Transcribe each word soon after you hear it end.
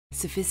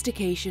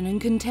Sophistication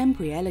and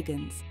contemporary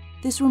elegance.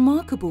 This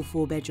remarkable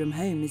 4-bedroom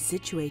home is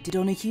situated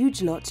on a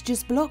huge lot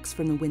just blocks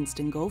from the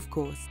Winston Golf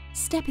Course.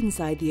 Step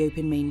inside the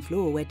open main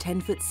floor where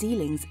 10-foot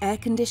ceilings, air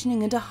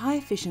conditioning and a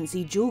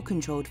high-efficiency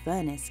dual-controlled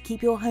furnace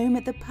keep your home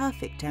at the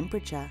perfect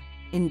temperature.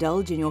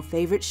 Indulge in your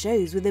favorite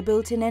shows with a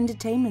built-in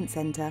entertainment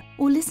center,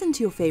 or listen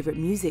to your favorite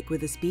music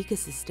with a speaker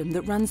system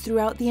that runs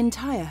throughout the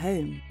entire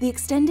home. The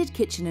extended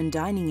kitchen and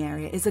dining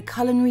area is a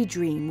culinary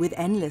dream with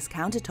endless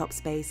countertop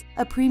space,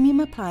 a premium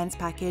appliance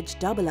package,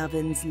 double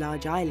ovens,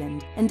 large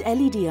island, and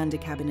LED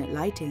under-cabinet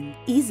lighting.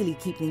 Easily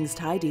keep things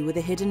tidy with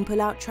a hidden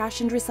pull-out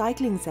trash and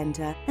recycling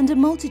center, and a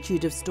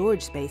multitude of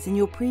storage space in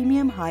your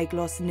premium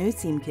high-gloss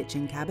no-seam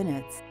kitchen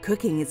cabinets.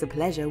 Cooking is a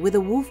pleasure with a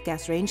Wolf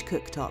gas range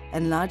cooktop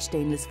and large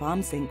stainless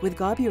farm sink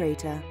with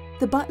carburetor.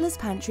 The butler's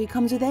pantry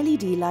comes with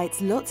LED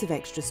lights, lots of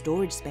extra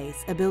storage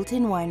space, a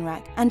built-in wine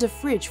rack, and a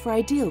fridge for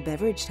ideal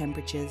beverage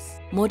temperatures.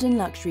 Modern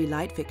luxury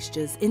light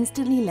fixtures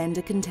instantly lend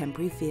a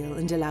contemporary feel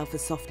and allow for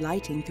soft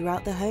lighting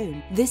throughout the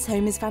home. This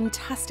home is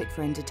fantastic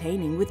for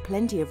entertaining, with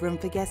plenty of room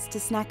for guests to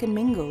snack and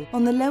mingle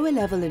on the lower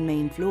level and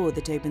main floor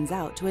that opens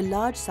out to a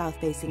large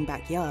south-facing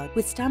backyard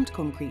with stamped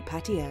concrete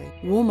patio.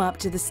 Warm up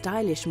to the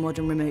stylish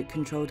modern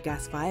remote-controlled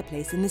gas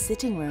fireplace in the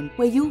sitting room,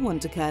 where you'll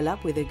want to curl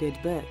up with a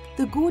good book.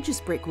 The gorgeous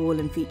brick wall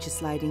and feature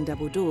sliding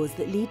double doors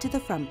that lead to the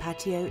front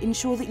patio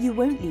ensure that you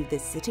won't leave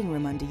this sitting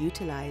room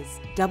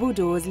underutilized. Double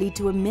doors lead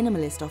to a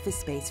minimalist office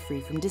space free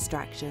from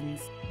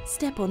distractions.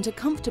 Step onto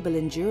comfortable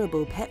and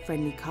durable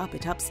pet-friendly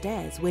carpet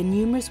upstairs, where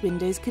numerous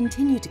windows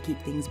continue to keep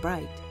things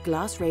bright.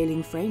 Glass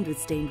railing framed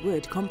with stained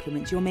wood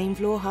complements your main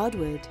floor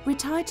hardwood.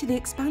 Retire to the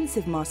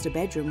expansive master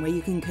bedroom, where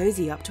you can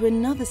cozy up to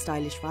another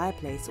stylish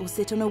fireplace or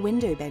sit on a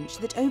window bench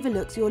that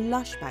overlooks your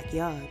lush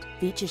backyard.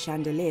 Feature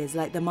chandeliers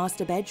like the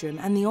master bedroom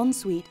and the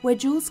ensuite, where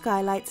dual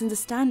skylights and a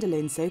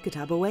standalone soaker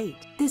tub await.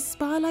 This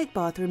spa-like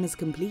bathroom is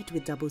complete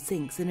with double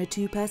sinks and a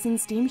 2-person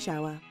steam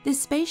shower.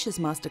 This spacious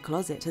master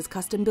closet has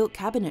custom-built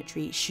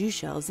cabinetry, shoe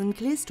shelves and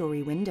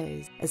clear-story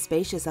windows. A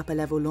spacious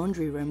upper-level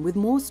laundry room with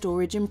more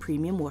storage and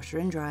premium washer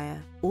and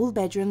dryer. All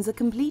bedrooms are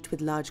complete with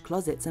large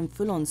closets and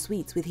full-on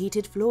suites with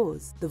heated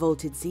floors. The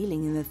vaulted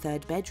ceiling in the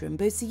 3rd bedroom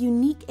boasts a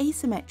unique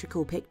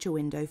asymmetrical picture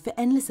window for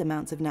endless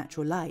amounts of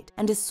natural light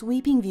and a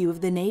sweeping view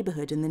of the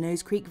neighborhood in the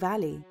Nose Creek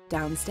Valley.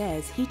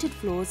 Downstairs, heated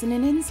floors and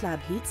an in-slab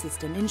heat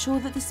system ensure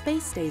that the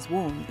space stays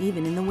warm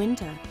even in the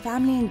winter.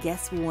 Family and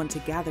guests will want to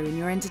gather in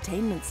your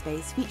entertainment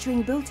space,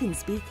 featuring built-in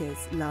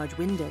speakers, large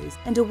windows,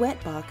 and a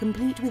wet bar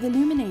complete with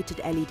illuminated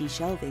LED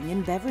shelving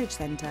and beverage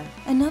center.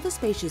 Another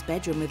spacious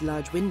bedroom with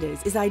large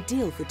windows is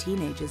ideal for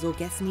teenagers or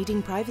guests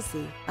needing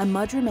privacy. A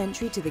mudroom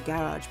entry to the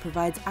garage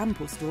provides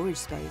ample storage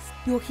space.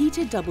 Your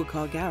heated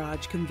double-car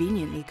garage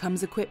conveniently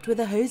comes equipped with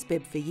a hose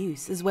bib for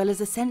use, as well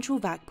as a central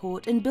vac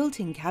port and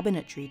built-in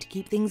cabinetry to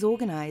keep things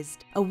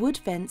organized. A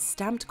wood-fenced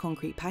stamped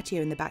concrete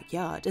patio in the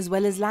backyard, as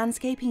well as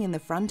landscaping in the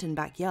front and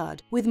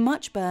backyard with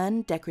much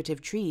burn,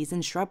 decorative trees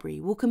and shrubbery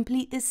will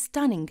complete this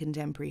stunning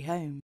contemporary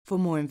home. For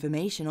more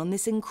information on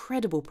this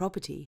incredible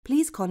property,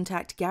 please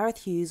contact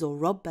Gareth Hughes or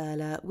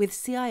Burla with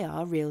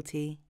CIR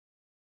Realty.